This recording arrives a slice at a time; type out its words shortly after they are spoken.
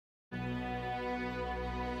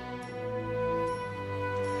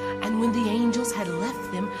when the angels had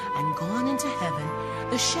left them and gone into heaven,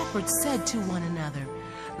 the shepherds said to one another,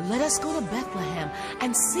 "Let us go to Bethlehem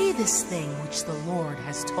and see this thing which the Lord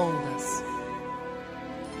has told us."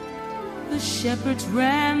 The shepherds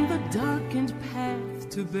ran the darkened path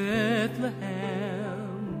to Bethlehem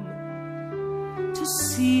to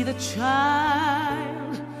see the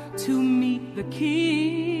child, to meet the King,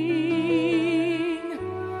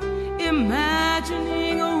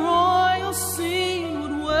 imagining a royal scene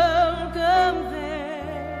would welcome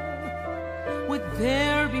them. Would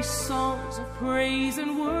there be songs of praise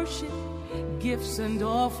and worship, gifts and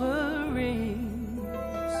offerings?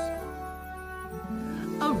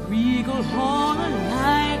 A regal hall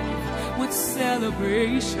alive with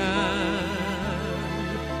celebration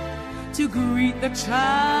to greet the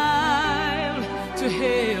child, to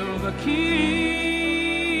hail the King.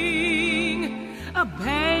 A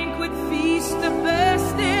banquet feast, a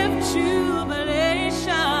festive jubilation.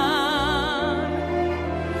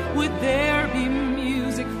 Would there be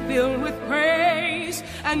music filled with praise,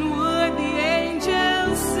 and would the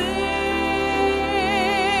angels sing?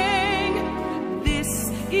 This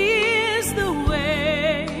is the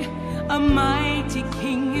way a mighty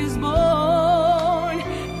King is born.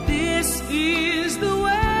 This is the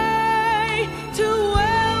way to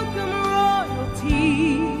welcome royalty,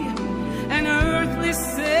 an earthly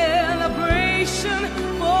celebration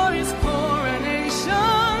for his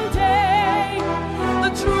coronation day.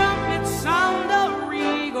 The trumpets sound a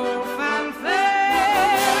regal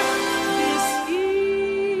fanfare. This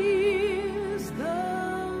is the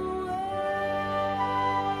way.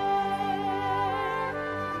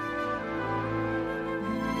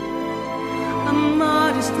 A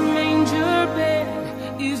modest manger bed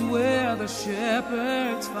is where the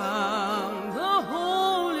shepherds found the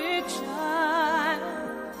holy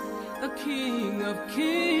child, the King of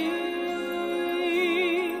Kings.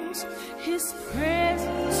 His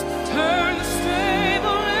presence turned the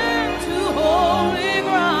stable into holy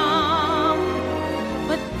ground.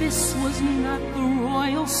 But this was not the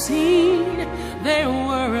royal scene they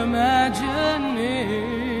were imagining.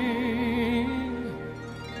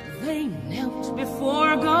 They knelt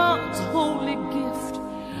before God's holy gift,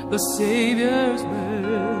 the Savior's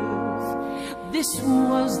birth. This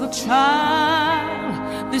was the child,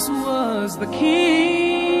 this was the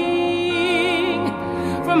King.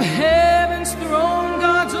 From heaven's throne,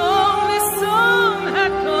 God's only Son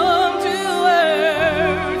had come to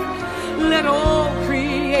earth. Let all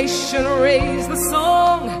creation raise the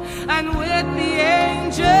song, and with the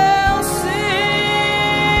angels